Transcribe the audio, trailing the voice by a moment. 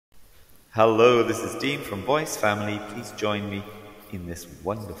Hello, this is Dean from Voice Family. Please join me in this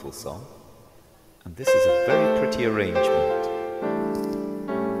wonderful song. And this is a very pretty arrangement.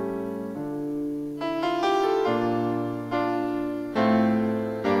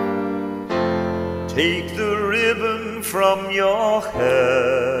 Take the ribbon from your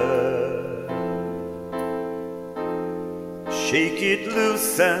hair, shake it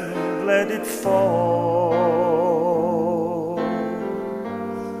loose and let it fall,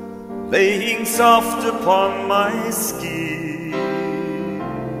 laying soft upon my skin,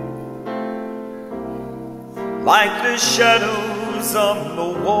 like the shadows on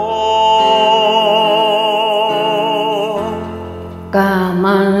the wall. Come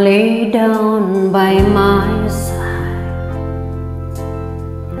and lay down by my side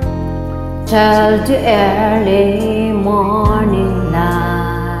till the early morning light.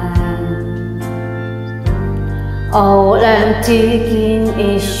 All I'm taking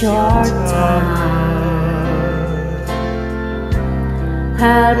is short time.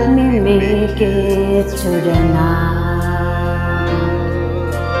 Help me make it to the night.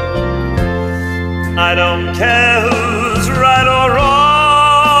 I don't care who's right or wrong.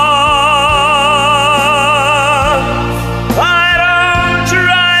 I don't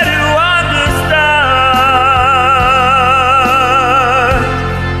try to understand.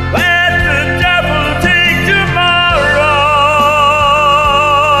 Let the devil take tomorrow,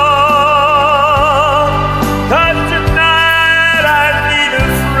 'cause tonight I need a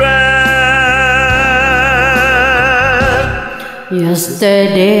friend.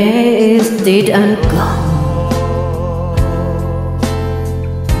 Yesterday is dead and gone,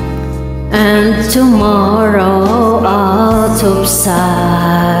 and tomorrow out of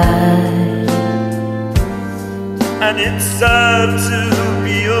sight. And it's sad to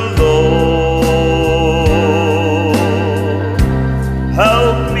be alone.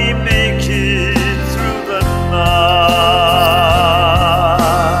 Help me make it through the night.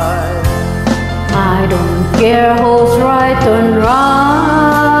 I don't care who's right or wrong.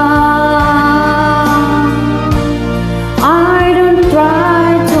 I don't try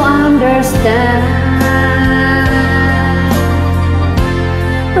to understand.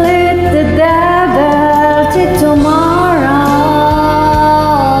 Let the devil take tomorrow,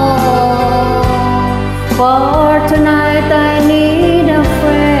 for tonight I need a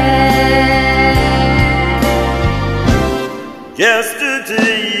friend.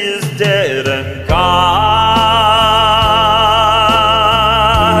 Yesterday is dead and gone,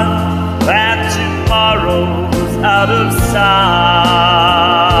 and tomorrow's out of sight.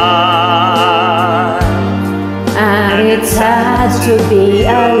 And it's sad to be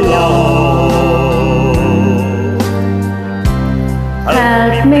alone.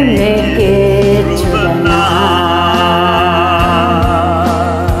 Help me make it to the night.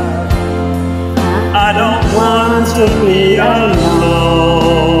 I don't want to be alone.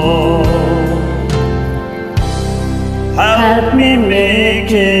 Help me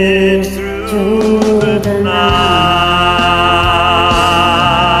make it through the night.